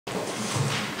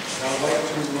I'd like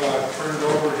to turn it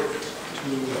over to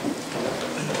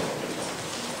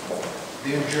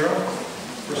Dan Jerram,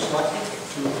 First Selectman, to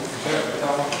present the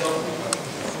town council.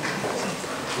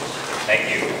 Thank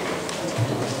you.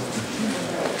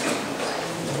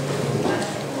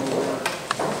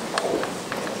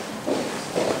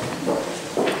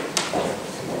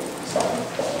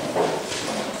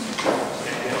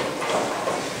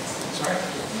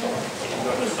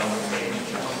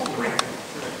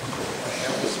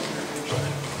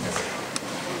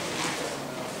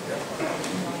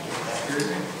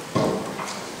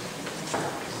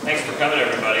 Thanks for coming,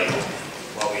 everybody,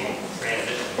 while we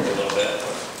transition here a little bit.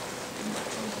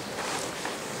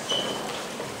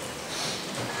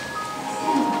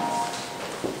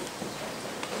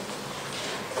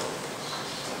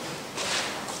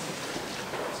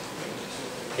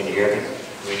 Can you hear me?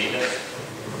 Do we need this?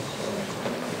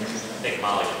 I think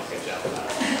Molly did a good job of that.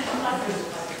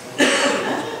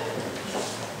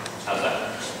 How's that?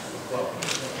 Well,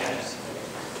 yes.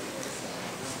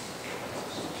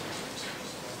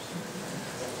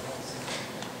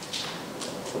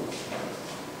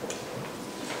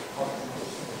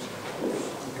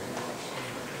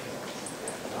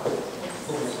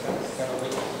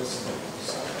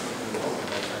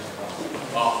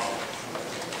 Oh.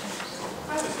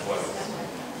 I was spoiled.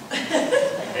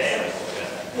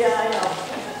 Yeah, I know.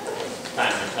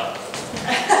 Times are tough.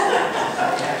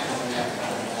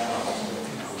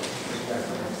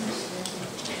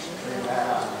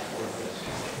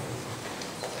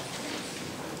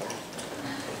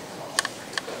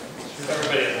 If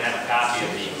everybody doesn't have a copy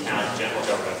of the town's general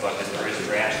government budget, there is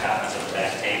draft copies on the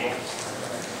back table.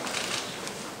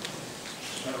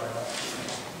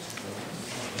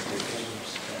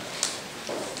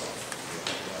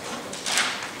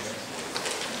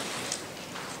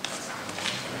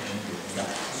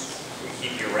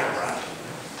 Keep your round right.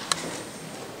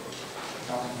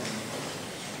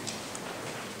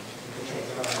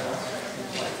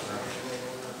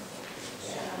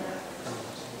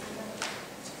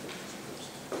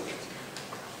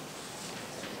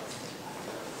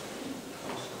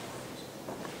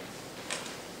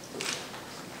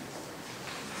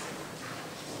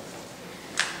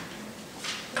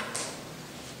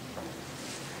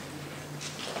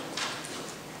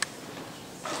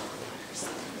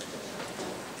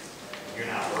 You're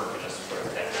not working us for a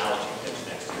technology pitch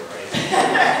next year, right?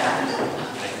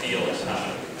 I feel it's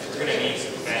coming. We're going to need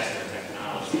some faster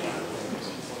technology.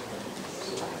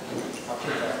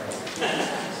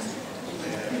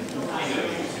 I know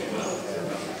you too well.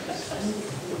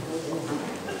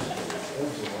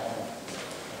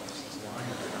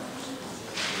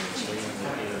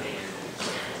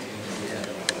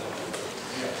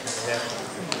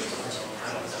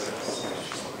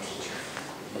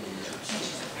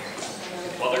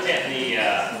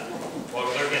 While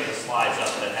they're getting the slides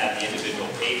up that have the individual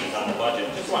pages on the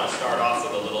budget, I just want to start off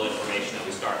with a little information that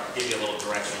we start to give you a little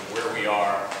direction of where we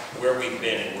are, where we've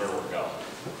been, and where we're going.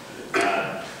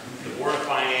 The Board of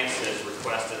Finance has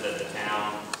requested that the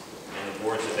town and the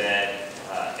boards of ed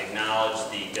acknowledge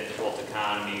the difficult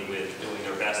economy with doing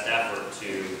their best effort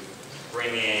to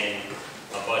bring in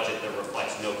a budget that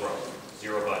reflects no growth,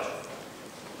 zero budget.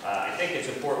 I think it's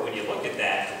important when you look at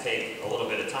that to take a little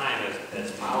bit of time, as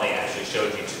Molly actually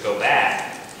showed you, to go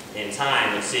back in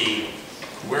time and see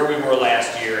where we were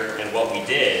last year and what we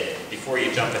did before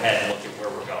you jump ahead and look at where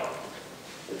we're going.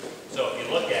 So if you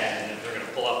look at, and they're going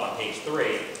to pull up on page 3,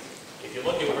 if you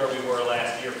look at where we were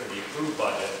last year for the approved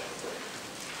budget,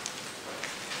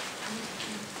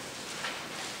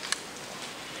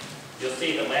 you'll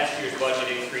see that last year's budget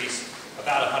increased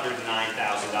about $109,000 in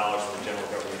the general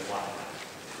government line.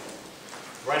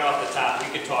 Right off the top, we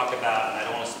could talk about, and I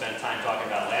don't want to spend time talking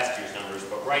about last year's numbers,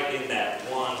 but right in that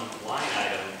one line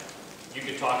item, you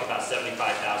could talk about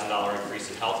 $75,000 increase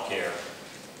in health care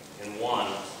in one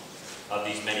of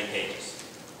these many pages.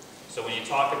 So when you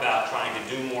talk about trying to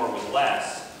do more with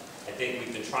less, I think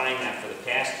we've been trying that for the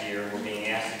past year, and we're being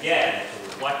asked again to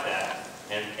reflect that,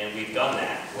 and we've done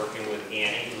that, working with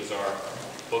Annie, who's our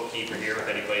bookkeeper here, if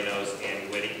anybody knows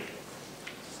Annie Whitty.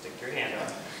 Stick your hand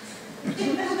up.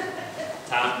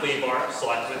 Tom Cleavar,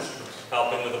 selectman,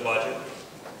 helping with the budget,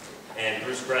 and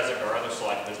Bruce Grezik, our other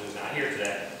selectman, who's not here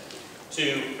today,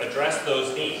 to address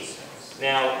those needs.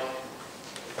 Now,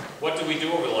 what did we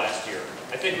do over the last year?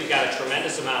 I think we got a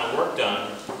tremendous amount of work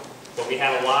done, but we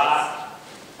had a lot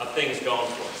of things going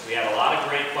for us. We had a lot of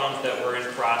grant funds that were in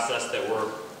process that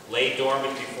were laid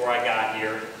dormant before I got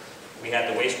here. We had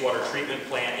the wastewater treatment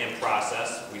plant in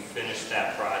process. We finished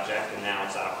that project, and now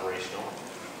it's operational.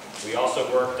 We also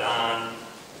worked on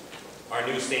our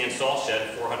new sand salt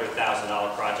shed,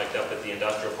 $400,000 project up at the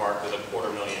industrial park with a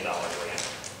 $250,000 grant.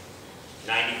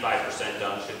 95%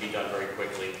 done, should be done very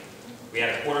quickly. We had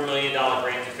a $250,000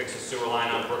 grant to fix a sewer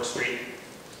line on Brook Street.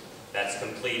 That's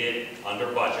completed,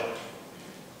 under budget.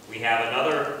 We have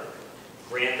another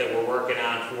grant that we're working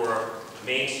on for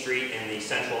Main Street and the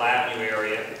Central Avenue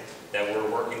area that we're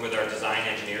working with our design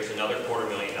engineers, another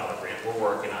 $250,000 grant. We're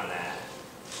working on that.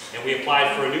 And we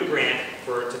applied for a new grant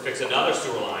to fix another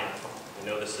sewer line. I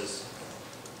know this is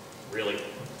really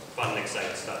fun and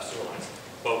exciting stuff, sewer lines.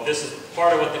 But this is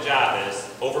part of what the job is.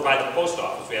 Over by the post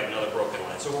office, we have another broken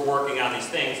line. So we're working on these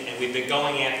things, and we've been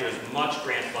going after as much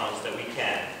grant funds that we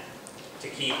can to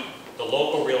keep the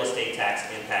local real estate tax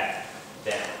impact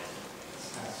down.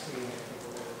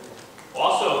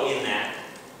 Also in that,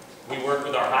 we worked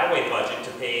with our highway budget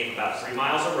to pave about 3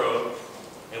 miles of road,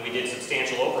 and we did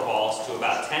substantial overhauls to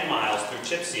about 10 miles through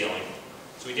chip sealing.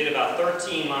 So we did about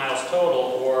 13 miles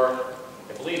total, or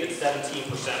I believe it's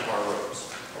 17% of our roads.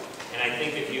 And I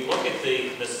think if you look at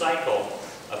the cycle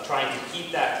of trying to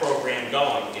keep that program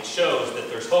going, it shows that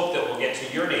there's hope that we'll get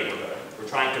to your neighborhood. We're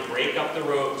trying to break up the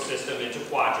road system into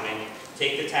quadrant,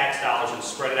 take the tax dollars and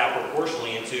spread it out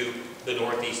proportionally into the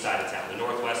northeast side of town, the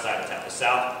northwest side of town, the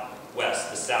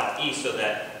southwest, the southeast, so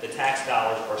that the tax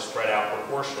dollars are spread out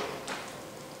proportionally.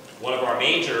 One of our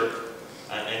major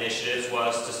initiatives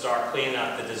was to start cleaning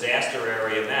up the disaster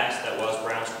area mess that was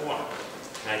Brown's Corner.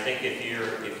 And I think if you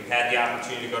had the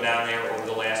opportunity to go down there over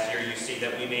the last year, you see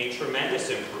that we made tremendous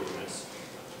improvements.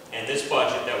 And this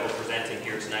budget that we're presenting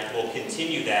here tonight will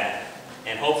continue that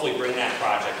and hopefully bring that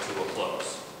project to a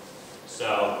close.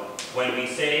 So when we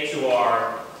say to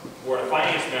our Board of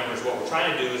Finance members, what we're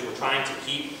trying to do is we're trying to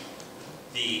keep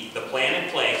the plan in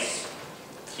place,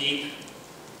 keep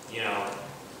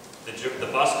the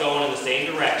bus going in the same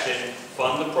direction,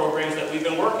 fund the programs that we've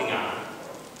been working on,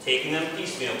 taking them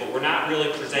piecemeal, but we're not really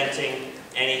presenting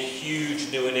any huge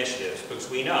new initiatives because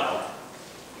we know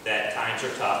that times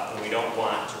are tough and we don't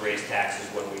want to raise taxes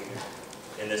when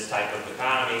in this type of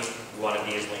economy, we want to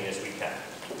be as lean as we can.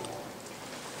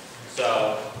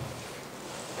 So,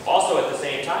 also at the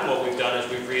same time, what we've done is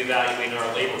we've reevaluated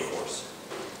our labor force.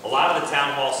 A lot of the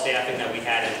town hall staffing that we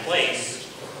had in place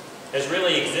has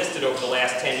really existed over the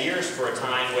last 10 years for a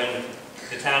time when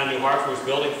the town of New Hartford was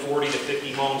building 40 to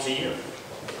 50 homes a year.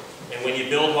 And when you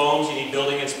build homes, you need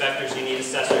building inspectors, you need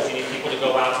assessors, you need people to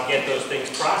go out to get those things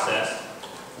processed.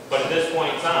 But at this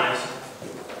point in time,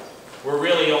 we're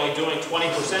really only doing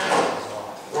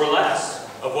 20% or less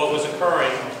of what was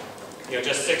occurring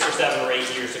just 6 or 7 or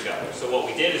 8 years ago. So what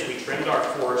we did is we trimmed our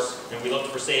force and we looked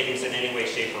for savings in any way,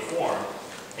 shape, or form.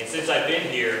 And since I've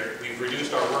been here, we've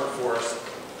reduced our workforce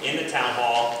in the town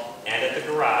hall and at the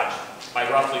garage by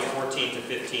roughly 14 to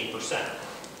 15%.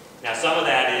 Now some of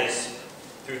that is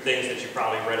through things that you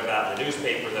probably read about in the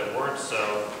newspaper that weren't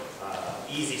so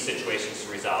easy situations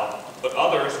to resolve, but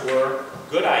others were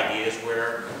good ideas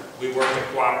where we worked a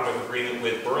cooperative agreement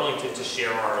with Burlington to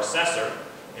share our assessor,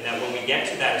 and that when we get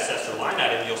to that assessor line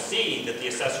item, you'll see that the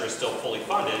assessor is still fully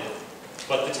funded,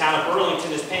 but the town of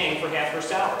Burlington is paying for half her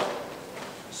salary.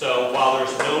 So while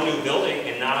there's no new building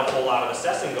and not a whole lot of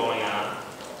assessing going on,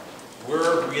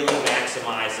 we're really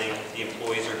maximizing the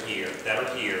employees that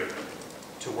are here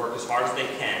to work as hard as they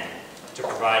can to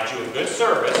provide you a good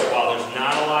service while there's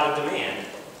not a lot of demand.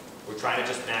 We're trying to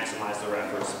just maximize their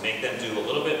efforts, make them do a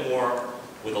little bit more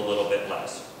with a little bit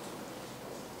less.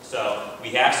 So we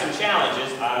have some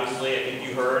challenges. Obviously, I think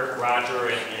you heard Roger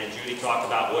and Judy talk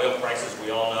about oil prices.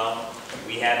 We all know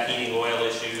we have heating oil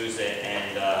issues,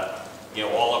 and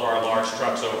all of our large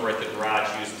trucks over at the garage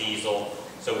use diesel.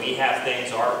 So we have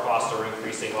things, our costs are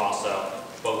increasing also.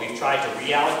 But we've tried to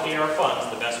reallocate our funds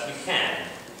the best we can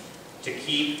to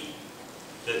keep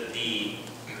the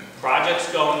projects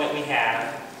going that we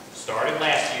have, started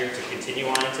last year to continue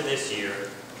on into this year,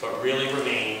 but really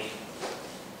remain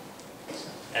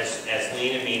as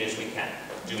lean and mean as we can.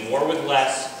 Do more with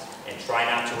less and try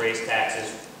not to raise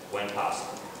taxes when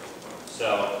possible.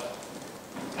 So,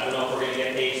 I don't know if we're going to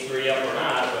get page 3 up or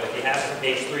not, but if you have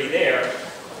page 3 there,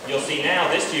 you'll see now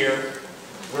this year,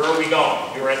 where are we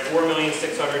going? We were at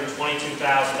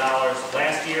 $4,622,000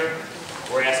 last year.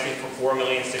 We're asking for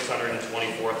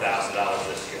 $4,624,000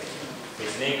 this year.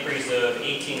 It's an increase of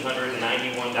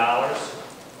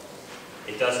 $1,891.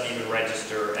 It doesn't even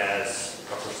register as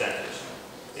a percentage.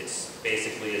 It's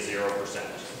basically a 0%.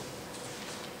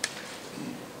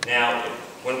 Now,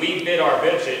 when we bid our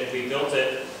budget, we built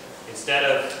it, instead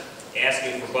of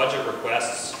asking for budget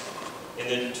requests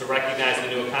to recognize the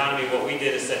new economy, what we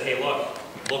did is said, hey, look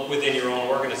within your own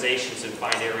organizations and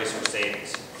find areas for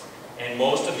savings. and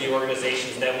most of the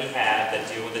organizations that we have that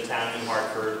deal with the town of New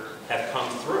Hartford have come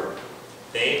through.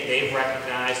 They've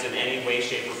recognized in any way,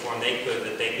 shape, or form they could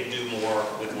that they could do more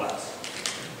with less.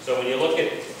 So when you look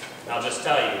at, I'll just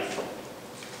tell you,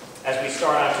 as we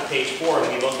start out to page 4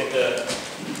 and we look at the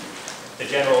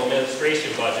general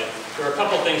administration budget, there are a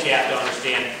couple things you have to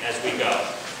understand as we go.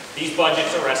 These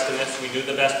budgets are estimates. We do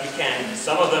the best we can.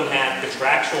 Some of them have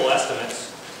contractual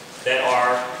estimates that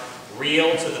are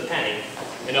real to the penny,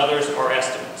 and others are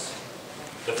estimates.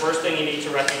 The first thing you need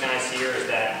to recognize here is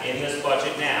that in this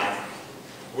budget now,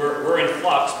 we're in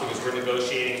flux because we're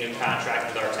negotiating a new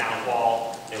contract with our town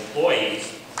hall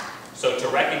employees. So to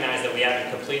recognize that we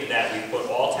haven't completed that, we put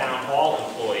all town hall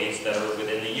employees that are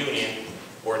within the union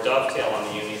or dovetail on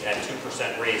the union at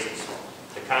 2% raises.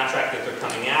 The contract that they're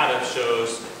coming out of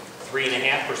shows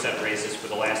 3.5% raises for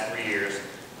the last 3 years.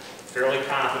 Fairly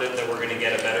confident that we're going to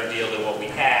get a better deal than what we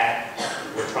had.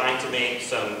 We're trying to make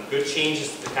some good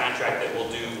changes to the contract that will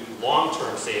do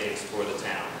long-term savings for the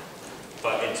town.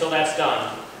 But until that's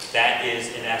done, that is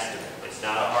an estimate. It's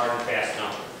not a hard and fast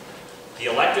number. The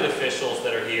elected officials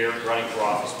that are here running for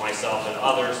office, myself and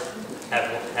others,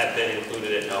 have been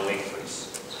included at no increase.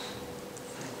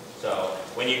 So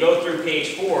when you go through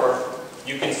page 4,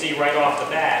 you can see right off the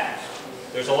bat,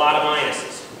 there's a lot of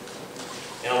minuses.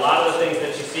 And a lot of the things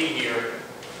that you see here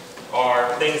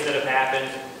are things that have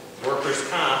happened. Workers'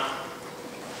 comp,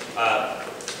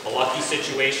 a lucky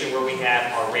situation where we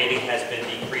have our rating has been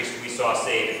decreased, we saw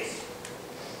savings.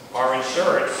 Our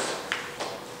insurance,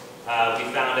 we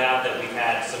found out that we've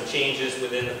had some changes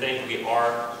within the thing. We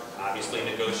are obviously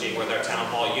negotiating with our town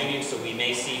hall union, so we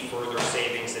may see further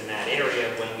savings in that area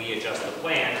when we adjust the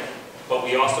plan. But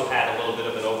we also had a little bit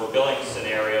of an overbilling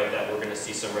scenario that we're going to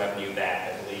see some revenue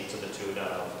back, I believe, to the tune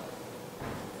of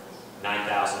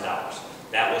 $9,000.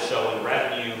 That will show in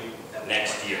revenue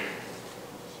next year.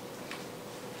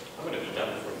 I'm going to be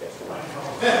done before we get to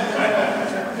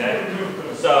that. Okay?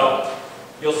 So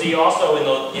you'll see also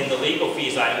in the legal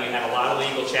fees item, we had a lot of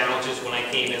legal challenges when I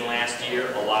came in last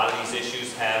year. A lot of these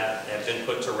issues have been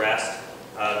put to rest.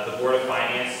 The Board of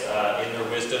Finance, in their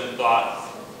wisdom, thought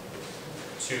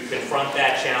to confront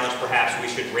that challenge, perhaps we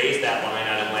should raise that line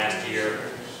item last year.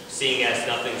 Seeing as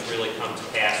nothing's really come to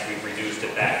pass, we've reduced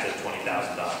it back to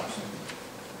 $20,000.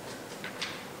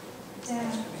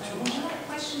 Dan, will you have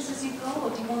questions as you go, or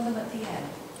do you want them at the end?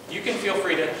 You can feel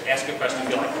free to ask a question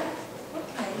if you like. Okay.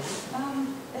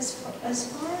 As far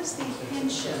as the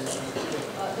pension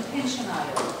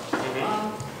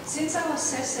item, since our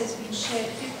assessor has been shared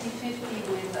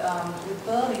 50-50 with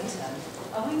Burlington,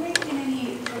 are we making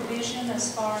any provision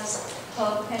as far as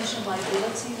her pension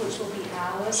liability, which will be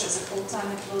ours as a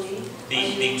full-time employee?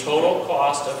 The total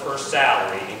cost of her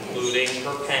salary, including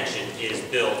her pension, is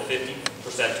billed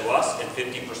 50% to us and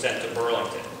 50% to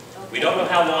Burlington. Okay. We don't know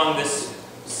how long this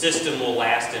system will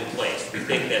last in place. We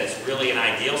think that it's really an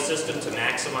ideal system to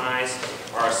maximize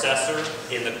our assessor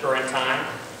in the current time.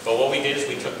 But what we did is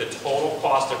we took the total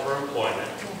cost of her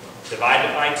employment,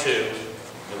 divided it by 2,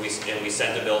 and we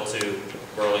sent a bill to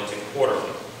Burlington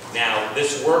quarterly. Now,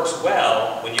 this works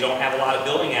well when you don't have a lot of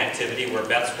building activity where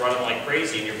Beth's running like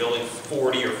crazy and you're building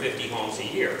 40 or 50 homes a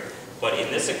year. But in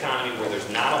this economy where there's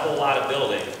not a whole lot of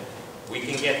building, we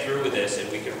can get through with this and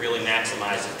we can really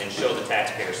maximize it and show the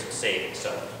taxpayers some savings.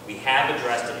 So we have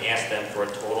addressed and asked them for a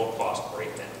total cost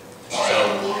breakdown.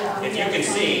 So if you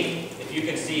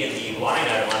can see in the line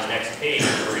item on the next page,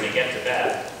 we're going to get to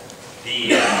Beth,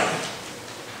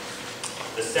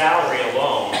 the salary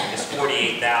alone is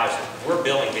 $48,000. We're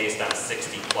billing based on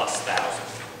 $60,000+.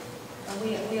 And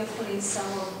we are putting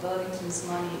some of Burlington's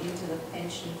money into the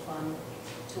pension fund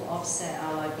to offset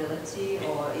our liability,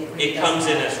 or it comes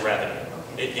in as revenue.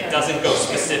 Okay. It doesn't go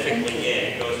specifically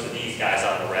in. It goes to these guys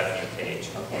on the revenue page.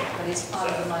 Okay, but it's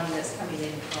part of the money that's coming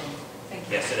in from. Thank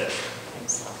you. Yes, it is.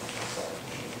 Thanks.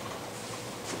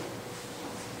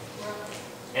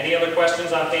 Any other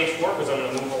questions on page 4? Because I'm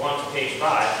going to move along to page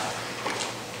 5.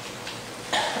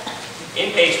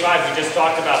 In page 5, we just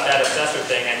talked about that assessor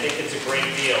thing. I think it's a great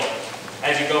deal.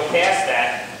 As you go past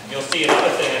that, you'll see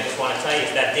another thing I just want to tell you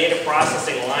is that data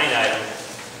processing line item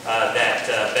that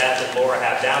Beth and Laura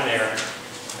have down there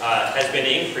has been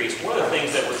increased. One of the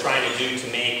things that we're trying to do to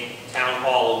make Town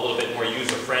Hall a little bit more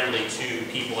user-friendly to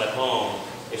people at home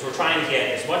is we're trying to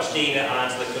get as much data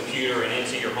onto the computer and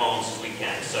into your homes as we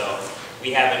can. So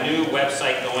we have a new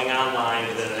website going online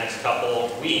within the next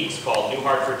couple of weeks called New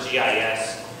Hartford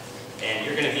GIS. And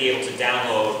you're going to be able to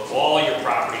download all your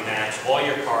property maps, all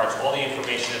your cards, all the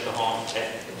information at the home,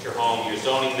 at your home, your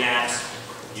zoning maps,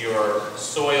 your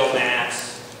soil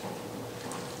maps,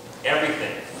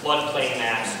 everything, floodplain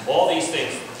maps, all these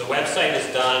things. The website is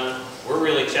done We're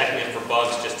really checking it for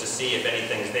bugs just to see if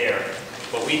anything's there.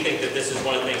 But we think that this is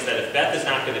one of the things that if Beth is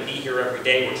not going to be here every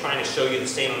day, we're trying to show you the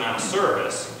same amount of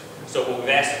service. So what we've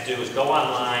asked to do is go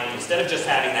online, instead of just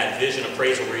having that vision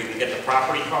appraisal where you can get the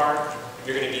property card,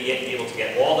 you're going to be able to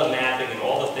get all the mapping and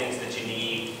all the things that you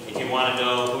need. If you want to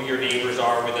know who your neighbors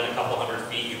are within a couple hundred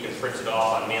feet, you can print it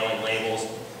off on mailing labels.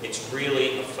 It's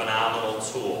really a phenomenal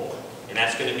tool. And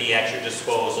that's going to be at your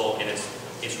disposal, and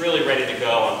it's really ready to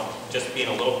go. I'm just being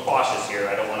a little cautious here.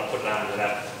 I don't want to put it on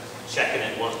without checking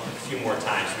it a few more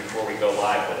times before we go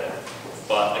live with it.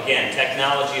 But again,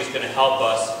 technology is going to help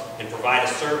us and provide a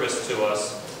service to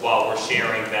us while we're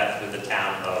sharing that with the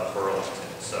town of Burlington.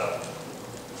 So,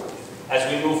 as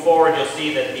we move forward, you'll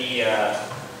see that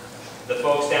the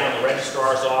folks down in the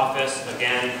registrar's office,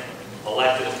 again,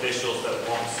 elected officials that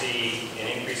won't see an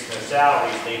increase in their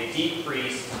salaries, they've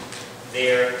decreased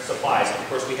their supplies. Of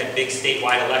course, we had big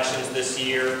statewide elections this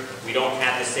year. We don't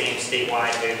have the same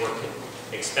statewide. They were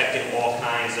expecting all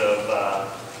kinds of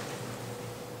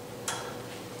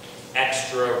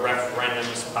extra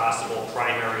referendums, possible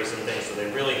primaries and things, so they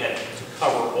really had to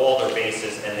cover all their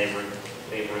bases, and they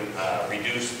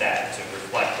reduced that to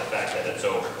reflect the fact that it's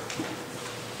over.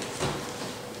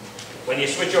 When you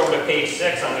switch over to page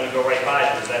 6, I'm going to go right by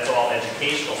it because that's all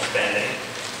educational spending,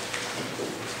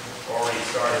 already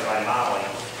started by Molly.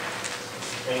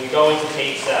 And we go into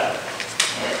page 7.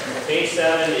 Page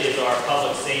 7 is our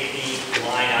public safety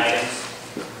line items.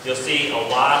 You'll see a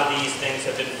lot of these things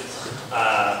have been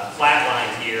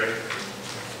flatlined here.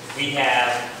 We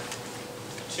have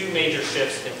 2 major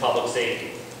shifts in public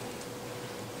safety.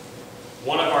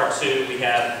 One of our 2, we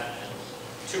have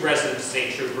 2 resident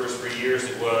state troopers. For years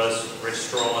it was Rich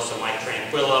Strolis and Mike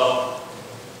Tranquillo.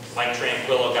 Mike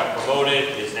Tranquillo got promoted,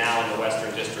 is now in the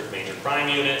Western District Major Crime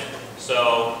Unit,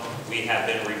 so we have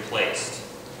been replaced.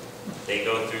 They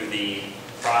go through the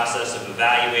process of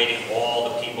evaluating all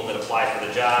the people that apply for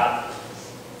the job.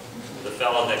 The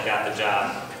fellow that got the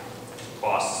job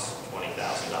costs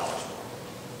 $20,000 more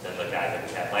than the guy that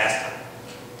we had last time.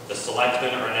 The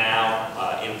selectmen are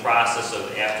now in process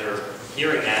of, after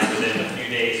hearing that within a few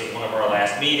days of one of our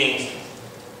last meetings,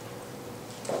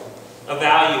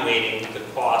 evaluating the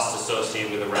costs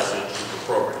associated with the resident trooper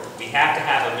program. We have to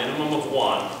have a minimum of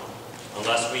 1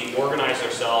 unless we organize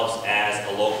ourselves as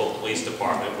a local police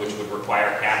department, which would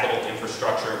require capital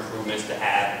infrastructure improvements to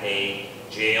have a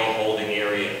jail holding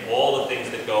area, all the things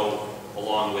that go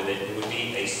along with it. It would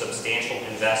be a substantial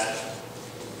investment.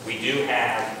 We do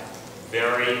have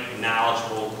very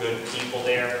knowledgeable, good people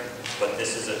there, but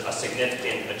this is a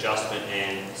significant adjustment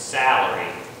in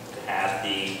salary to have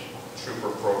the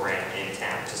trooper program in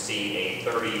town, to see a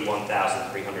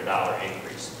 $31,300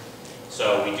 increase.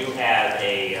 So we do have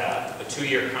a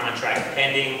 2-year contract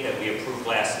pending that we approved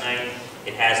last night.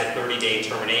 It has a 30-day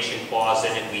termination clause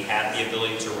in it. We have the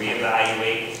ability to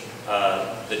reevaluate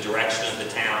the direction of the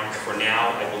town. For now,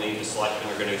 I believe the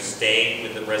selectmen are going to stay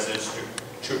with the resident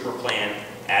trooper plan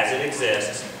as it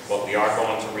exists, but we are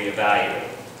going to reevaluate.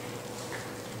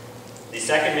 The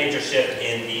second major shift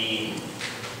in the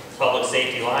public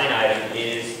safety line item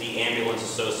is the ambulance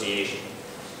association.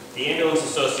 The ambulance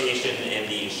association and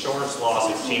the insurance laws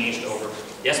have changed over.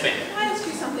 Yes, ma'am. Can I ask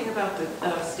you something about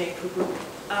the state trooper?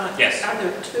 Yes. Are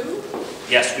there 2?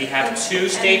 Yes, we have 2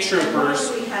 state troopers.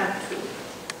 Why do we have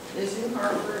 2? Is New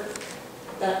Hartford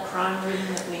that crime ridden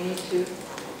that we need to?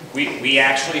 We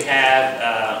actually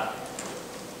have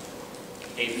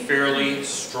a fairly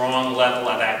strong level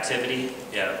of activity.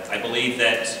 Yeah, I believe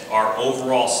that our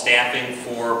overall staffing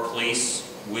for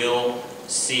police will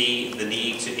see the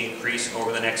need to increase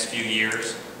over the next few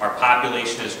years. Our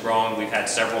population is growing. We've had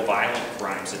several violent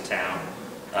crimes in town,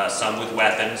 some with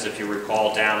weapons. If you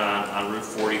recall, down on Route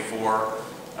 44,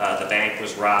 the bank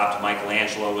was robbed,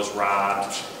 Michelangelo was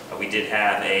robbed. We did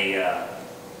have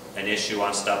an issue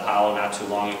on Stubb Hollow not too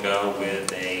long ago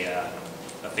with a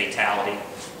fatality.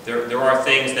 There are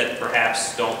things that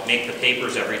perhaps don't make the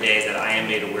papers every day that I am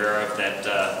made aware of that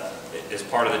is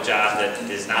part of the job that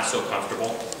is not so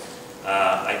comfortable.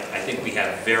 I think we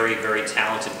have very, very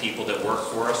talented people that work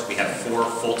for us. We have 4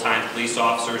 full-time police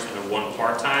officers and 1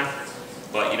 part-time.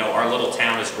 But, you know, our little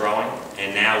town is growing,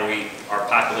 and now our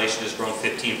population has grown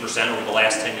 15% over the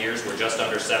last 10 years. We're just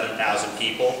under 7,000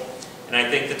 people, and I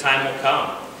think the time will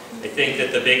come. I think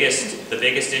that the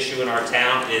biggest issue in our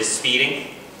town is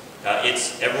speeding.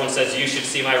 Everyone says, you should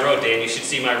see my road, Dan, you should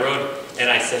see my road. And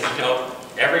I said, you know,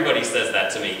 everybody says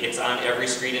that to me. It's on every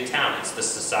street in town. It's the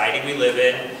society we live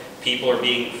in. People are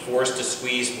being forced to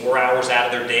squeeze 4 hours out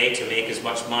of their day to make as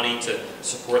much money to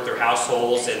support their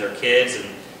households and their kids.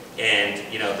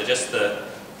 And you know, just the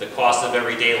the cost of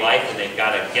everyday life, and they've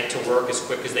got to get to work as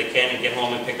quick as they can and get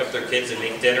home and pick up their kids and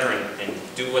make dinner and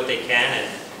do what they can. And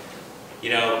you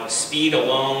know, speed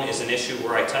alone is an issue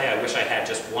where I tell you, I wish I had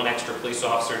just one extra police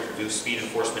officer to do speed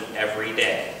enforcement every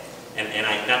day. And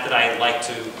not that I like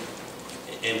to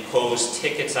impose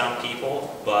tickets on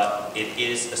people, but it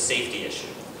is a safety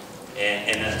issue.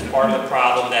 And that's part of the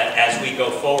problem that as we go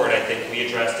forward, I think we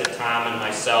addressed it, Tom and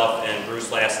myself and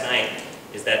Bruce last night,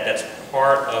 is that that's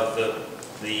part of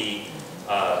the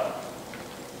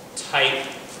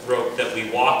tightrope that we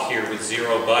walk here with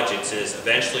zero budgets is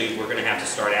eventually we're going to have to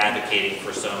start advocating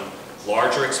for some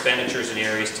larger expenditures in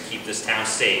areas to keep this town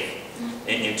safe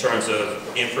in terms of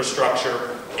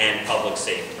infrastructure and public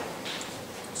safety.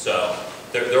 So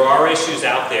there are issues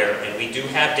out there, and we do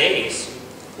have days,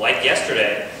 like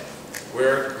yesterday,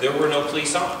 where there were no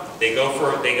police on. They go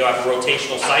have a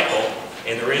rotational cycle,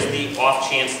 and there is the off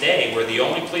chance day where the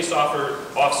only police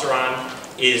officer on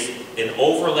is an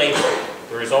overlay.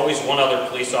 There is always one other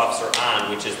police officer on,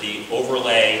 which is the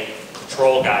overlay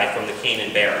patrol guy from the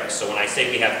Canaan Barracks. So when I say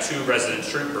we have 2 resident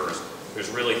troopers, there's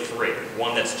really 3.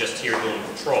 One that's just here doing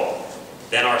patrol.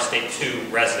 Then our state 2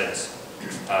 residents,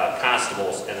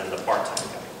 constables, and then the part-time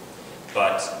guy.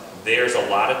 But there's a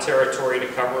lot of territory to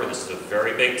cover. This is a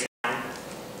very big town,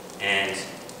 and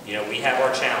you know, we have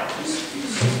our challenges.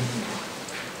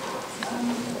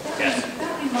 Yes.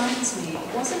 That reminds me,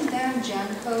 wasn't Dan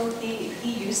Jerram,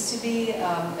 he used to be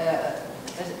a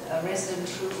resident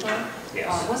trooper?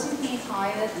 Yes. Wasn't he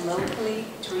hired locally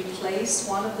to replace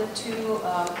one of the 2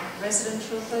 resident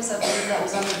troopers? I believe that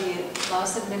was under the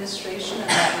last administration and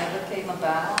that never came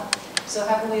about. So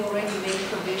haven't we already made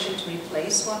provision to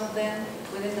replace one of them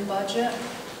within the budget?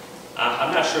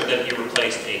 I'm not sure that he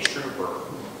replaced a trooper.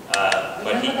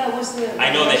 But that was the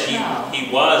I know that rationale. he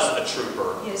was a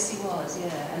trooper. Yes, he was,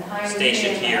 yeah. And hiring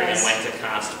Stationed him here and as, went to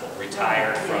constable,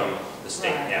 retired right, from the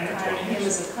state right, after and 20 hiring him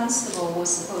years. as a constable was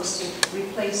supposed to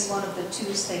replace one of the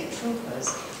 2 state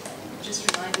troopers. It just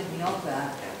reminded me of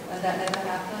that. And that never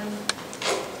happened.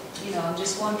 You know, I'm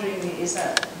just wondering, do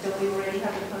we already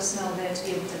have the personnel there to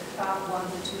be able to cut one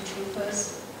of the 2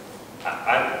 troopers?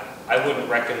 I wouldn't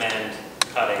recommend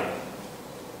cutting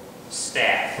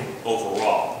staff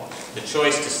overall. The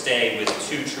choice to stay with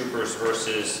 2 troopers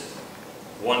versus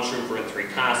 1 trooper and 3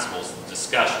 constables is the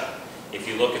discussion. If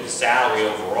you look at the salary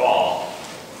overall,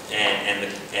 and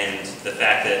the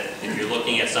fact that if you're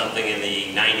looking at something in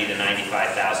the $90,000 to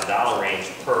 $95,000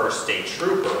 range per state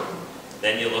trooper,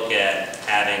 then you look at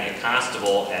having a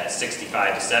constable at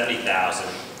 $65,000 to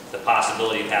 $70,000, the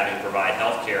possibility of having to provide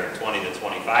health care at $20,000 to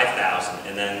 $25,000,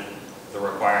 and then the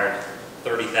required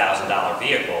 $30,000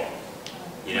 vehicle.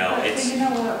 You know, But you know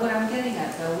what I'm getting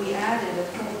at, though? We added a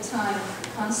full-time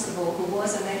constable who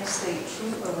was an ex-state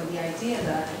trooper with the idea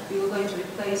that we were going to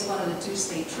replace one of the 2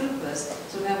 state troopers.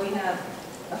 So now we have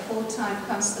a full-time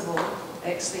constable,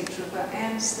 ex-state trooper,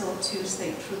 and still 2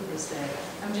 state troopers there.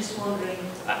 I'm just wondering...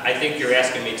 I think you're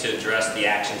asking me to address the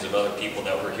actions of other people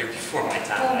that were here before my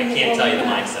time. I can't tell you the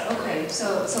mindset. Okay,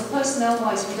 so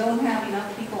personnel-wise, we don't have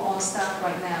enough people on staff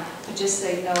right now to just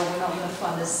say, no, we're not going to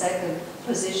fund a second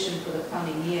position for the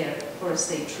coming year for a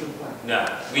state trooper. No,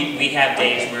 we have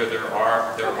days where there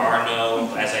are no,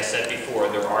 as I said before,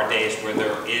 there are days where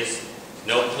there is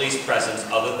no police presence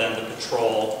other than the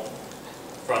patrol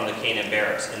from the Canaan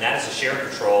Barracks, and that is a shared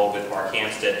patrol with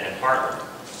Barkhamsted and Hartford.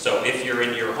 So if you're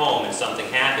in your home and something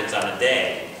happens on a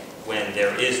day when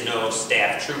there is no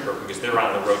staff trooper, because they're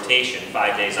on the rotation,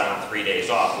 5 days on, 3 days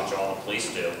off, which all the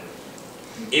police do,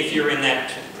 if you're in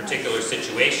that particular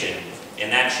situation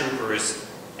and that trooper is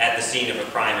at the scene of a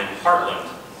crime in Heartland,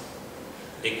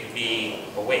 it could be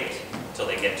a wait until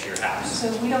they get to your house.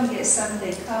 So we don't get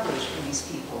 7-day coverage for these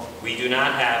people? We do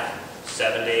not have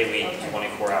 7-day-a-week, Okay.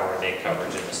 24-hour-a-day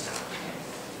coverage in this town.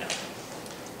 No.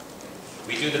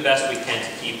 We do the best we can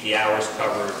to keep the hours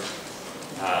covered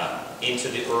into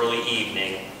the early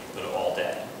evening, but all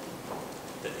day.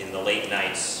 In the late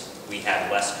nights, we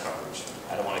have less coverage.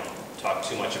 I don't want to talk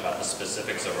too much about the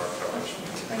specifics of our coverage,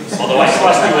 although I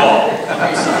trust you all.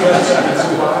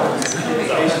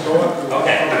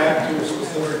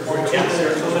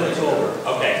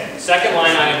 Okay, second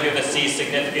line item here that sees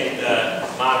significant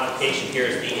modification here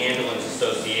is the Ambulance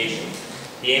Association.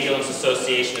 The Ambulance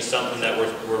Association is something that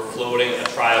we're floating a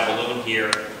trial balloon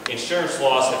here. Insurance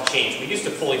laws have changed. We used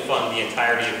to fully fund the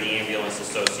entirety of the Ambulance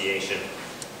Association.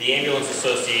 The Ambulance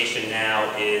Association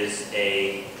now is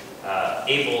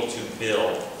able to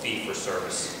bill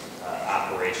fee-for-service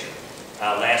operation.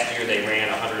 Last year they ran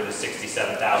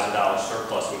 $167,000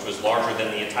 surplus, which was larger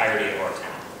than the entirety of our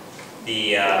town.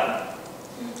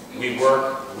 We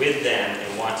work with them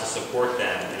and want to support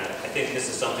them, and I think this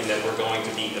is something that we're going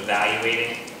to be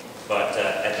evaluating, but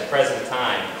at the present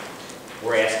time,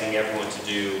 we're asking everyone to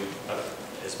do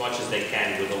as much as they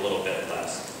can with a little bit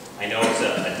less. I know it's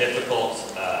a difficult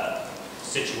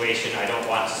situation. I don't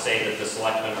want to say that the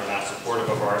selectmen are not supportive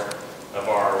of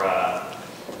our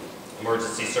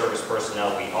emergency service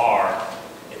personnel. We are.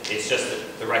 It's just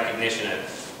the recognition that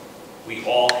we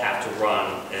all have to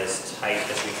run as tight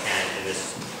as we can in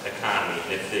this economy.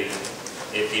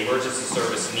 If the emergency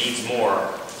service needs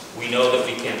more, we know that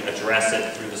we can address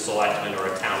it through the selectmen or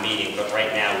a town meeting, but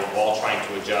right now we're all trying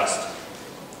to adjust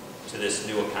to this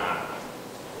new economy.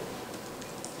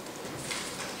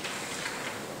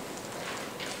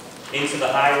 Into the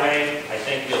highway, I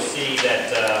think you'll see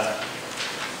that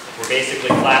we're basically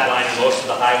flatlining most of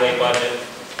the highway budget.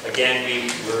 Again,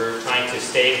 we're trying to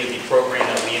stay with the program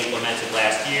that we implemented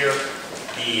last year.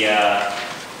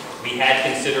 We had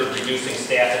considered reducing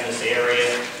staff in this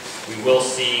area. We will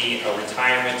see a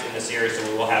retirement in this area, so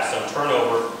we will have some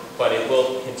turnover, but it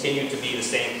will continue to be the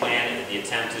same plan. The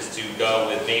attempt is to go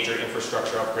with major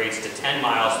infrastructure upgrades to 10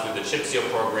 miles through the chip seal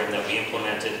program that we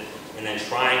implemented, and then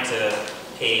trying to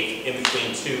pave in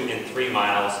between 2 and 3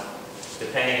 miles,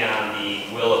 depending on the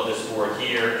will of this board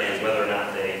here and whether or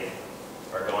not they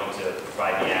are going to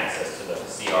provide me access to the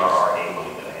CRRA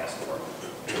money that I asked for.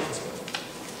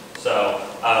 So,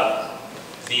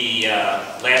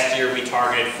 last year we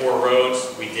targeted 4 roads.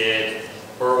 We did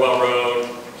Burwell Road,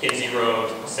 Kinsey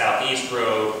Road, Southeast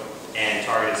Road, and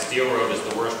targeted Steel Road as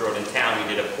the worst road in town.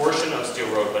 We did a portion of Steel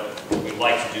Road, but we'd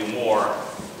like to do more.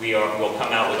 We'll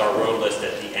come out with our road list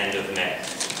at the end of May.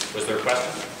 Was there a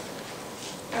question?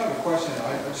 I have a question.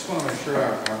 I just want to make sure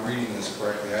I'm reading this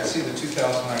correctly. I see the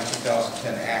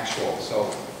 2009-2010 actual,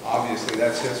 so obviously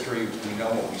that's history. We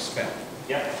know what we spent.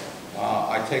 Yeah.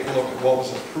 I take a look at what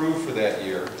was approved for that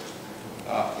year,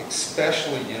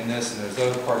 especially in this, and there's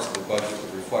other parts of the budget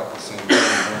that reflect the same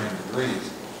varying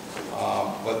degrees.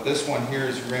 But this one here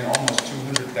is running almost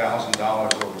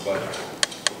 $200,000 over budget.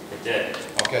 It did.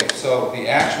 Okay, so the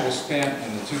actual spent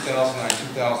in the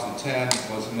 2009-2010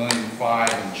 was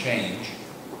 $1,500,000 and change.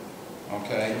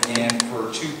 Okay, and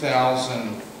for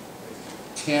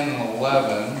 2010 and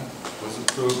 11 was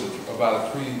approved at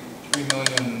about a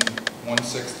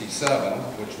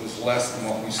 $3,167,000, which was less than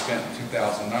what we spent in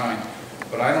 2009.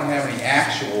 But I don't have any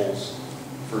actuals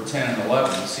for 10 and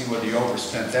 11 to see whether you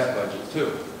overspent that budget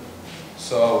too.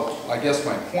 So I guess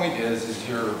my point is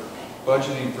you're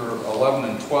budgeting for 11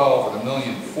 and 12 at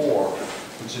 $1,400,000,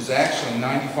 which is actually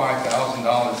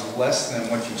 $95,000 less than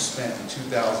what you spent in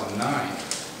 2009.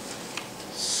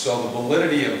 So the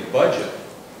validity of the budget,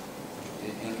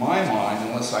 in my mind,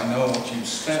 unless I know what you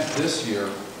spent this year,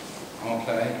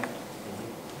 okay,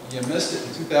 you missed it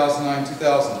in 2009,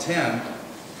 2010,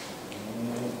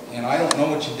 and I don't know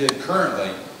what you did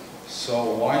currently,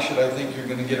 so why should I think you're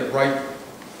going to get it right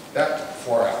that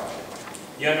far out?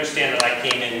 You understand that I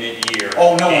came in mid-year.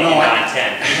 Oh, no, in no.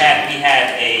 9/10.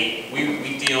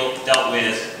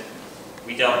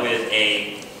 We dealt with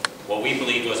what we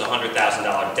believed was a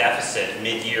 $100,000 deficit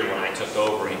mid-year when I took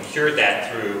over, and cured that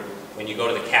through, when you go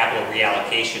to the capital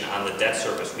reallocation on the debt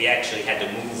service, we actually had to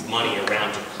move money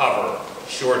around to cover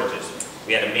shortages.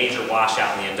 We had a major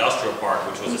washout in the industrial park,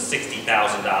 which was a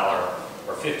 $60,000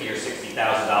 or $50,000 or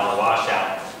 $60,000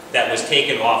 washout that was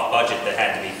taken off budget that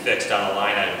had to be fixed on a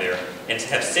line item there, and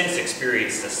have since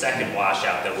experienced a second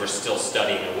washout that we're still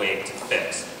studying a way to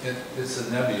fix. It's a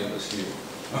nebulous view.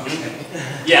 Okay.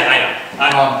 Yeah, I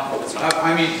know.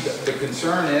 I mean, the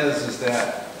concern is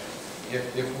that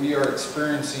if we are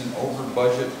experiencing over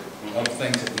budget of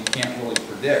things that we can't really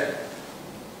predict,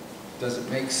 does it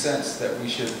make sense that we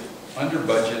should under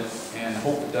budget and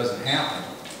hope it doesn't happen?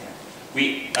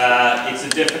 It's a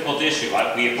difficult issue.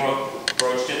 We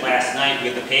approached it last night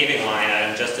with the paving line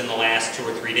item. Just in the last 2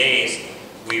 or 3 days,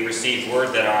 we received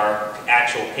word that our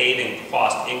actual paving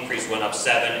cost increase went up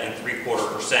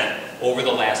 7.75% over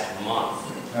the last month.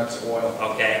 That's oil.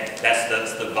 Okay, that's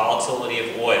the volatility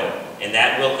of oil, and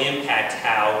that will impact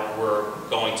how we're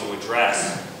going to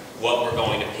address what we're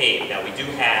going to pave. Now, we do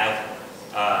have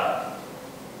a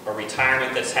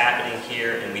retirement that's happening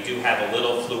here, and we do have a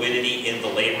little fluidity in the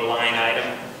labor line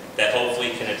item that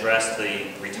hopefully can address the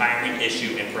retirement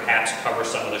issue and perhaps cover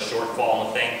some of the shortfall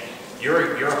in the thing.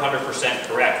 You're 100%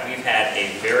 correct. We've had a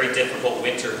very difficult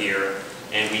winter here,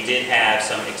 and we did have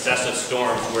some excessive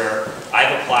storms where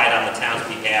I've applied on the town's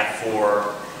behalf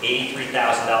for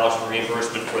 $83,000 in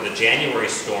reimbursement for the January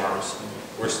storms.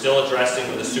 We're still addressing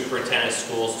with the superintendent of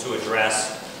schools to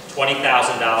address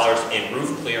 $20,000 in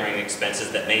roof clearing expenses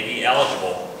that may be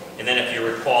eligible. And then if you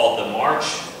recall, the March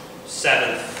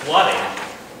 7th flooding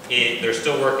they're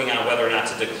still working on whether or not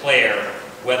to declare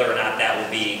whether or not that will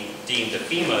be deemed a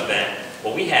FEMA event.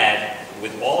 Well, we had,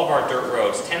 with all of our dirt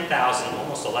roads, $10,000,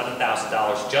 almost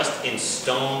 $11,000 just in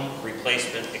stone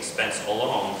replacement expense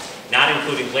alone, not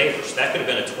including labor. So that could have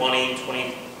been a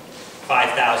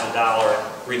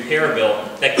 $25,000 repair bill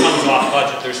that comes off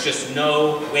budget. There's just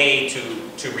no way to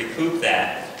recoup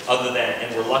that other than,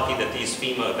 and we're lucky that these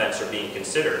FEMA events are being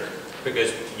considered,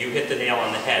 because you hit the nail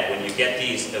on the head. When you get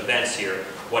these events here,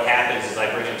 what happens is I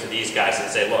bring them to these guys and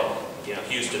say, look, you know,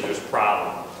 Houston, there's a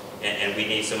problem, and we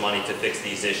need some money to fix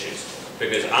these issues.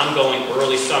 Because I'm going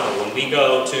early summer. When we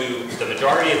go to, the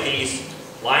majority of these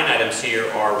line items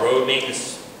here are road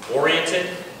maintenance oriented,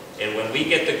 and when we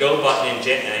get the go button in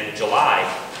July,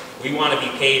 we want to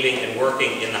be paving and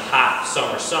working in the hot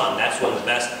summer sun. That's when the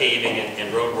best paving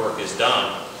and road work is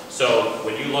done. So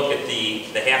when you look at the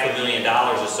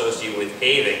 $500,000 associated with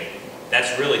paving,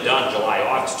 that's really done July,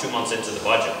 August, 2 months into the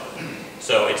budget.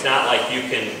 So it's not like you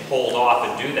can hold off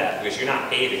and do that, because you're not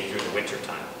paving through the winter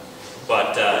time.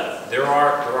 But there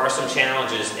are some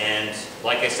challenges, and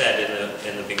like I said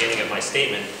in the beginning of my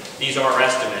statement, these are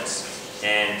estimates,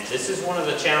 and this is one of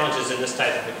the challenges in this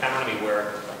type of economy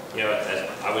where, you know, as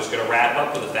I was going to wrap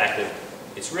up with the fact that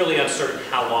it's really uncertain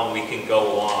how long we can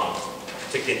go along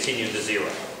to continue the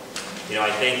zero. You know,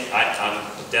 I think I'm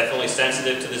definitely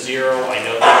sensitive to the zero. I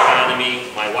know the economy.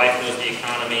 My wife knows the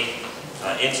economy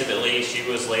intimately. She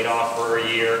was laid off for a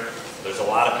year. There's a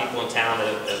lot of people in town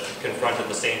that have confronted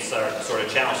the same sort of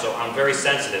challenge, so I'm very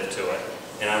sensitive to it,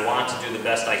 and I want to do the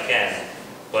best I can.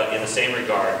 But in the same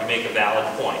regard, you make a valid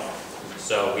point.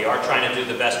 So we are trying to do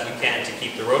the best we can to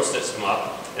keep the road system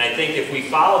up. And I think if we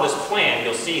follow this plan,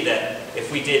 you'll see that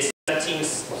if we did 15 to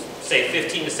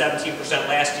 17%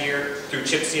 last year through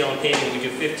chip seal and paving, we do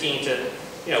 15 to,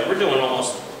 you know, we're doing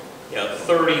almost, you know,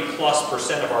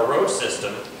 30+% of our road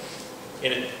system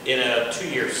in a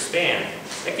 2-year span.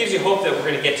 That gives you hope that we're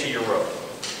going to get to your road.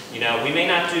 You know, we may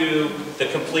not do the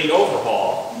complete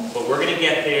overhaul, but we're going to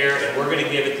get there, and we're going to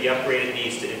give it the upgrade it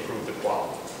needs to improve the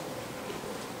quality.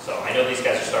 So I know these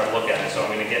guys are starting to look at it, so I'm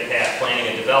going to get past planning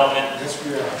and development. Yes,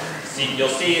 we are. See, you'll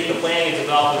see the planning and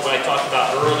development, what I talked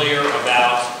about earlier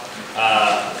about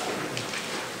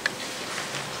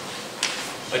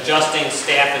adjusting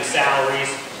staff and salaries.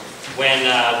 When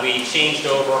we changed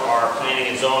over our planning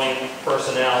and zoning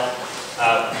personnel,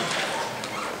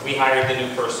 we hired the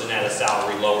new person at a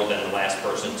salary lower than the last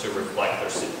person to reflect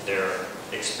their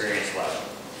experience level.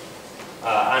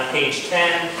 On page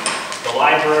 10, the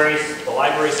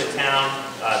libraries in town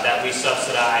that we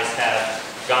subsidize have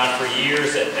gone for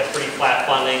years at pretty flat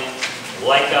funding.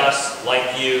 Like us,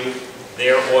 like you,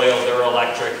 their oil, their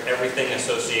electric, everything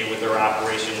associated with their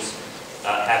operations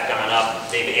have gone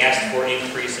up. They've asked for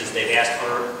increases. They've asked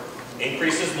for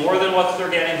increases more than what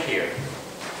they're getting here.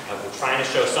 We're trying to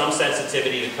show some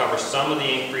sensitivity to cover some of the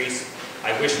increase.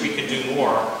 I wish we could do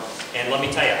more. And let me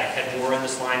tell you, I had more in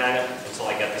this line item until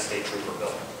I got the state trooper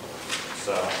bill.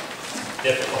 So,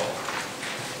 difficult.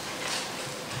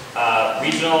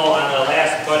 Regional, on the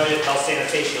last budget, health,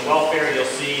 sanitation, and welfare, you'll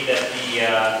see that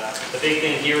the big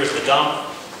thing here is the dump.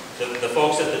 The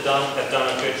folks at the dump have done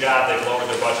a good job. They've lowered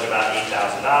their budget about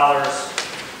 $8,000.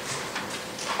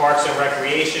 Parks and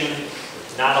recreation,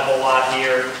 not a whole lot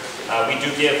here. We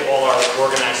do give all our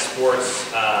organized sports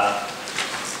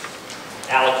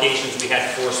allocations. We had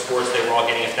 4 sports. They were all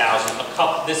getting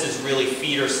 $1,000. This is really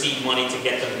feeder seed money to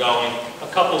get them going. A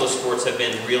couple of the sports have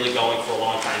been really going for a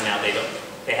long time now.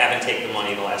 They haven't taken the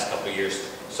money the last couple of years,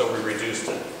 so we reduced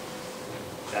it.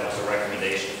 That was a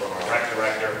recommendation from our rec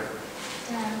director.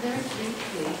 Dan, very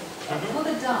briefly, for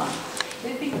the dump,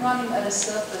 they've been running at a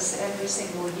surplus every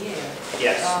single year.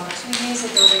 Yes. 2 years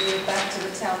ago, they gave back to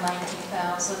the town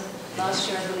 19,000. Last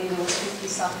year, I believe it was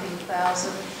 50-something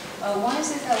thousand. Why is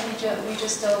it that we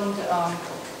just don't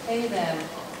pay them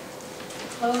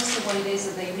close to what it is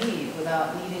that they need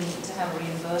without needing to have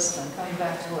reimbursement? Coming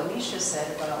back to what Alicia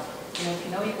said, well, you know, if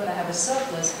you know you're going to have a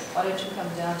surplus, why don't you come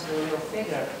down to the real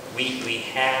figure? We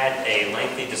had a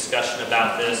lengthy discussion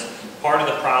about this. Part of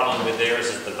the problem with theirs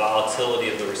is the volatility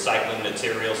of the recycling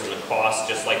materials and the cost.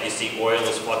 Just like you see oil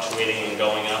is fluctuating and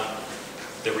going up.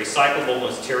 The recyclable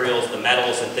materials, the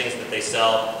metals and things that they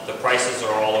sell, the prices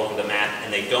are all over the map,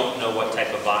 and they don't know what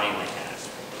type of volume they have.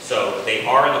 So they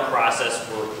are in the process.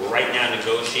 We're right now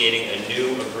negotiating a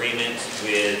new agreement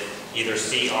with either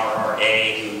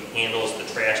CRRA, who handles the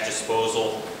trash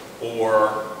disposal,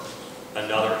 or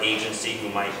another agency who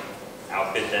might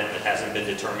outbid them. It hasn't been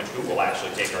determined who will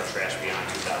actually take our trash beyond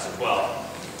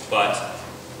 2012. But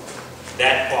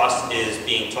That cost is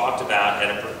being talked about at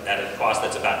a cost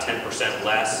that's about 10%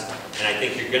 less. And I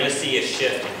think you're going to see a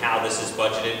shift in how this is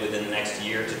budgeted within the next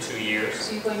year to 2 years.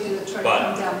 So you're going to try to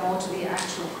come down more to the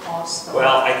actual cost? Though?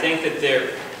 Well, I think that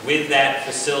with that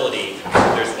facility,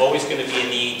 there's always going to be a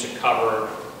need to cover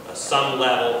some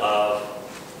level of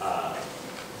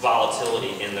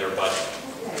volatility in their budget.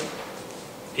 Okay.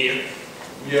 Peter?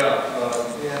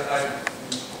 I'm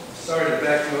sorry to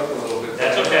back you up a little bit.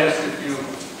 That's okay. I noticed if you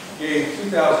gave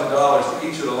 $2,000 to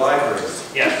each of the libraries,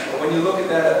 Yes. but when you look at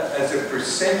that as a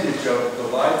percentage of the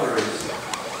library's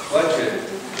budget,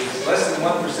 it's less than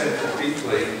 1% for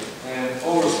Beakley and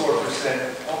over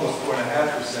 4%, almost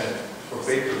 4.5% for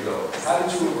Bakerville. How did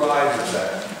you arrive at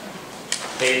that?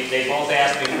 They both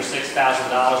asked me for $6,000,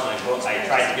 and I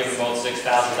tried to give them both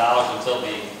 $6,000 until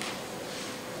the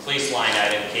police line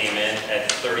item came in at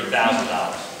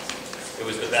 $30,000. It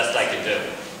was the best I could do.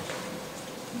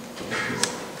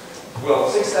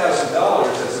 Well,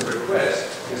 $6,000 as a request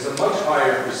is a much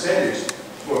higher percentage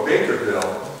for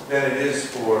Bakerville than it is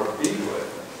for Beechwood.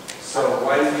 So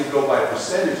why didn't you go by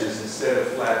percentages instead of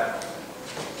flat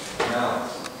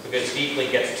amounts? Because Beakley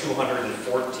gets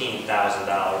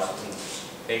 $214,000, and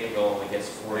Bakerville only gets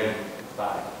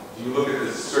 $45,000. Do you look at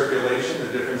the circulation,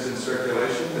 the difference in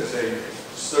circulation that they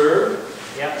serve?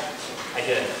 Yep, I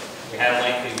did. We had a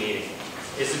lengthy meeting.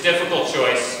 It's a difficult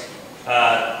choice.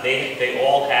 They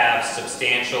all have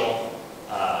substantial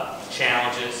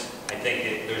challenges. I think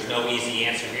that there's no easy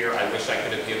answer here. I wish I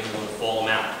could have given them the full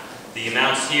amount. The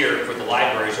amounts here for the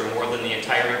libraries are more than the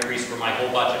entire increase for my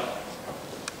whole budget.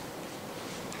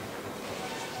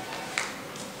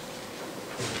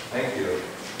 Thank you.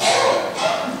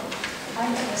 I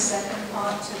have a second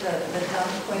part to the dumb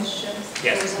question. Yes.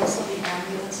 There was also the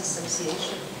ambulance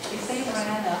association. If they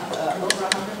ran over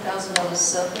 $100,000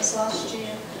 surplus last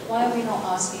year, why are we not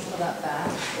asking for that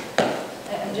back?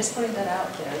 And just putting that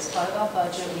out there, it's part of our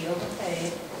budget, we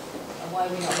overpaid, why are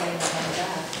we not getting that money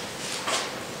back?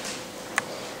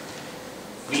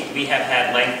 We have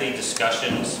had lengthy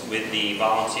discussions with the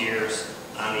volunteers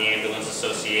on the Ambulance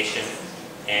Association,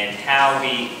 and how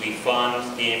we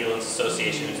fund the Ambulance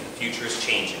Association into the future is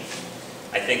changing.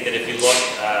 I think that if you look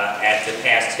at the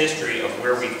past history of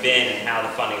where we've been and how the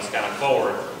funding's gone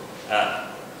forward,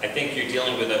 I think you're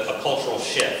dealing with a cultural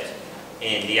shift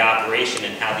in the operation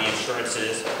and how the insurance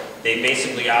is. They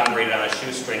basically operated on a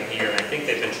shoestring here, and I think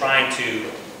they've been trying to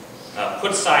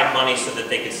put aside money so that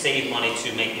they could save money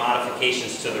to make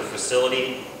modifications to their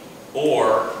facility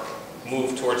or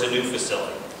move towards a new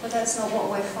facility. But that's not what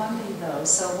we're funding though,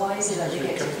 so why is it that we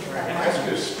get to keep that Can I ask you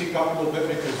money? to speak up a little bit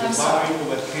because I'm there's a lot of sorry. people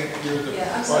that can't hear the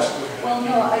Yeah, I'm sorry. question. Well,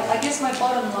 no, I guess my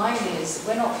bottom line is,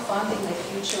 we're not funding the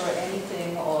future or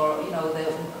anything, or, you know,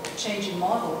 the changing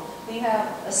model. We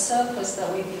have a surplus that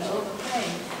we've been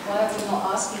overpaying. Why are we not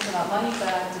asking for that money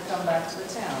back to come back to the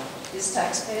town? It's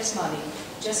taxpayers' money,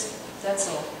 just, that's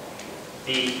all.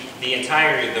 The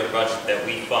entirety of their budget that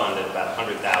we fund at about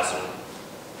 $100,000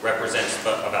 represents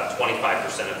about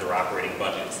 25% of their operating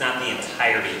budget. It's not the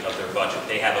entirety of their budget.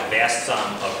 They have a vast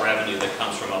sum of revenue that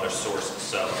comes from other sources.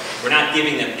 So we're not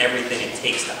giving them everything it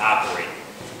takes to operate.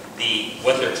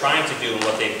 What they're trying to do and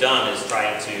what they've done is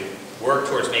trying to work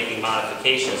towards making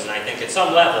modifications. And I think at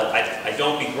some level, I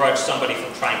don't begrudge somebody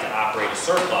from trying to operate a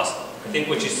surplus. I think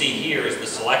what you see here is the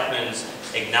selectmen's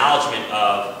acknowledgement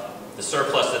of the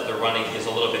surplus that they're running is a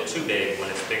little bit too big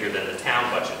when it's bigger than the town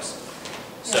budgets.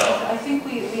 So Yeah, I think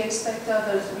we expect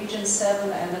the Region 7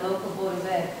 and the local Board of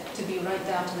Ed to be right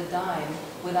down to the dime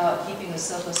without keeping a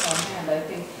surplus on hand. I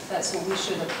think that's what we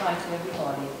should apply to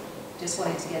everybody. Just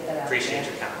wanted to get that out there. appreciate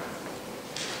your comment.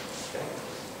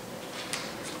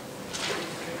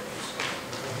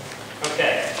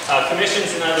 Okay,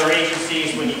 commissions and other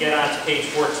agencies, when you get on to page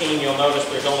 14, you'll notice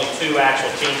there's only 2 actual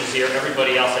changes here.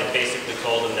 Everybody else, I basically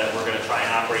told them that we're going to try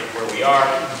and operate where we are.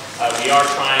 We are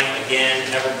trying, again,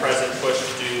 ever-present push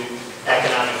to do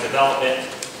economic development.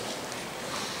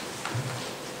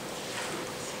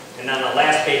 And on the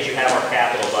last page, you have our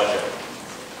capital budget.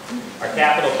 Our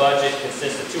capital budget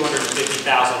consists of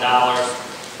 $250,000.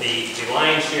 The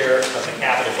lion's share of the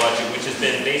capital budget, which has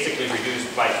been basically reduced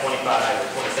by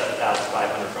 27,500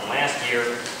 from last year,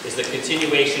 is the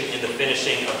continuation in the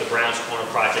finishing of the Browns Corner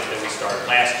project that we started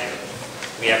last year.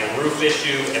 We have a roof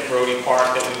issue at Brody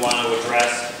Park that we want to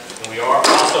address, and we are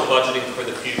also budgeting for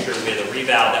the future with a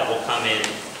reval that will come in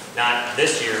not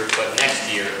this year, but next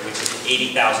year, which is an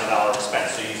 $80,000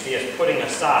 expense. So you see us putting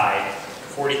aside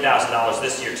 $40,000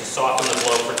 this year to soften the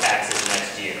blow for taxes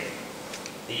next year.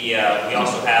 We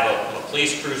also have a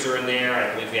police cruiser in there.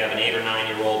 I believe we have an 8- or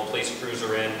 9-year-old police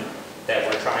cruiser in that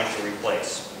we're trying to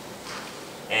replace.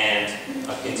 and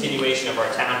a continuation of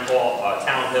our town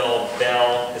hill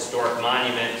bell historic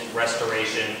monument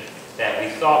restoration that we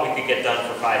thought we could get done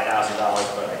for $5,000,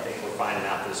 but I think we're finding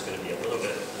out that it's going to be a little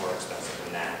bit more expensive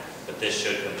than that. But this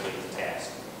should complete the task.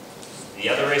 The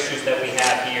other issues that we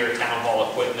have here, town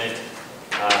hall equipment,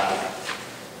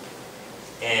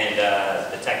 and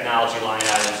the technology line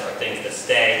items are things that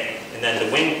stay. And then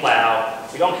the wing plow,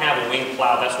 we don't have a wing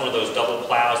plow. That's one of those double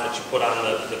plows that you put on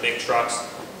the big trucks.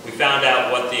 We found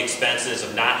out what the expenses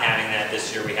of not having that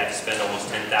this year. We had to spend almost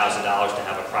 $10,000 to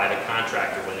have a private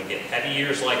contractor. When you get heavy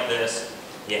years like this,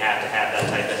 you have to have that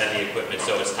type of heavy equipment.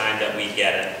 So it's time that we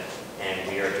get it, and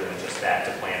we are doing just that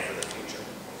to plan for the future.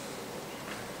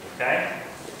 Okay?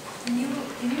 Can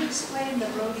you explain the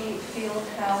Brody Field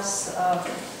House,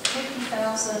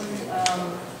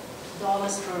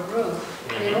 $50,000 for a roof?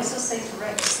 They also say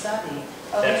direct study.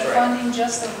 Are That's we right. funding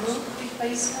just the roof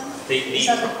replacement? Is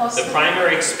that the cost? The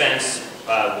primary expense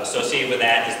associated with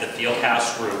that is the field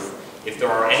house roof. If there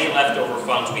are any leftover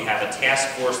funds, we have a task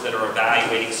force that are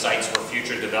evaluating sites for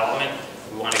future development.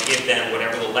 We want to give them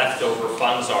whatever the leftover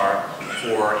funds are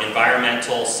for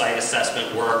environmental site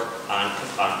assessment work on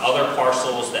other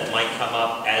parcels that might come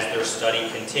up as their study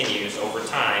continues over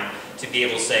time, to be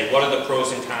able to say, what are the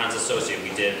pros and cons associated?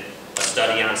 We did a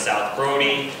study on South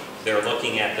Brody. They're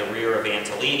looking at the rear of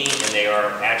Antolini, and they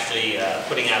are actually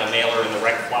putting out a mailer in the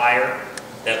rec flyer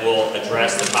that will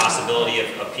address the possibility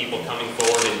of people coming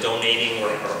forward and donating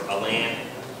or a land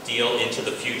deal into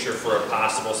the future for a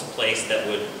possible place that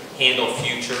would handle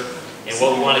future. And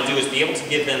what we want to do is be able to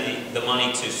give them the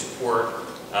money to support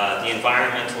the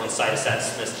environmental and site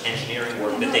assessment engineering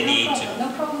work that they need to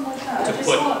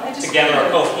put together a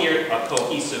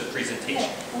cohesive presentation. Yeah.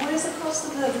 What is the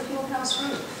cost of the field house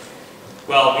roof?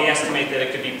 Well, we estimate that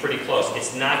it could be pretty close.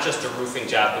 It's not just a roofing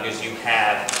job because you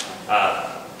have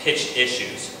pitch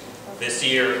issues. This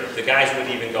year, the guys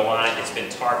wouldn't even go on it. It's been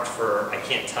tarped for I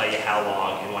can't tell you how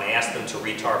long, and when I asked them to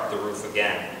retarp the roof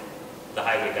again, the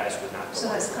highway guys would not go So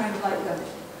on. it's kind of like the...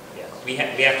 Yeah, we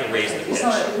have to raise the pitch. It's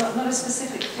not a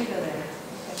specific figure there.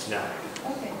 Okay. No.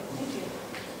 Okay, thank you.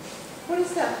 What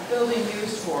is that building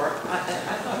used for?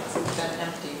 I thought it's been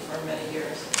empty for many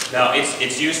years. No,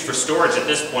 it's used for storage at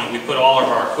this point. We put all of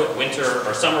our winter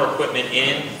or summer equipment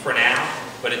in for now,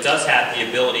 but it does have the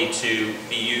ability to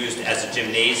be used as a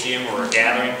gymnasium or a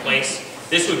gathering place.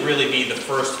 This would really be the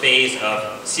first phase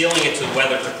of sealing it to the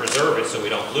weather to preserve it so we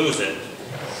don't lose it.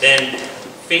 Then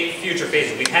future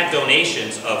phases, we've had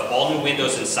donations of all new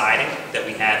windows and siding that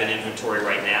we have in inventory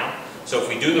right now. So if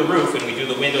we do the roof and we do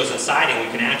the windows and siding,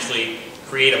 we can actually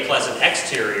create a pleasant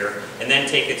exterior and then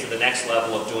take it to the next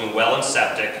level of doing well and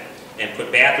septic and put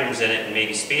bathrooms in it and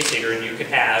maybe space heater, and you could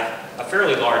have a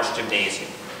fairly large gymnasium.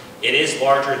 It is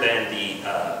larger than the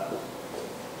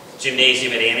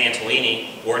gymnasium at Ann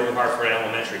Antolini or New Hartford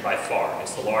Elementary by far.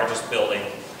 It's the largest building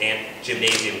and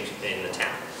gymnasium in the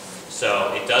town.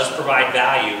 So it does provide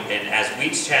value, and as we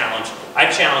challenge,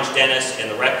 I've challenged Dennis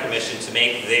and the Rec Commission to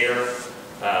make their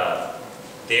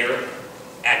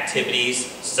activities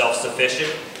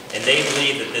self-sufficient, and they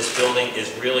believe that this building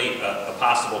is really a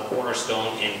possible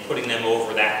cornerstone in putting them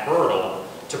over that hurdle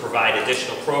to provide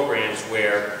additional programs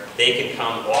where they can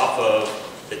come off of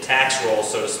the tax roll,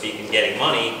 so to speak, and getting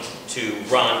money to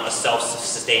run a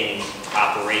self-sustaining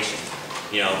operation.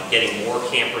 You know, getting more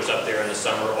campers up there in the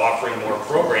summer, offering more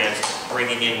programs,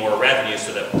 bringing in more revenue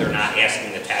so that they're not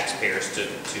asking the taxpayers to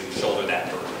shoulder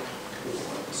that burden.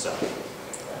 So,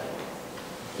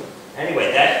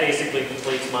 anyway, that basically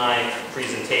completes my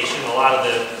presentation. A lot of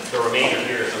the remainder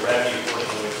here is the revenue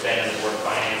portion, which Ben and the Board of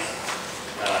Finance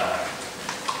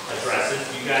addresses.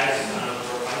 You guys,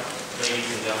 ladies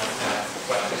and gentlemen, have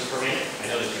questions for me? I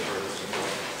know that you've heard this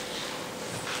before.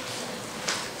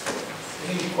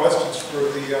 Any questions for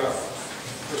the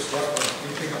First Selectman?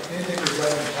 Anything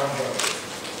regarding the town budget?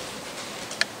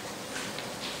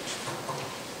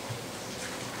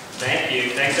 Thank you.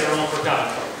 Thanks everyone for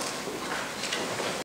coming.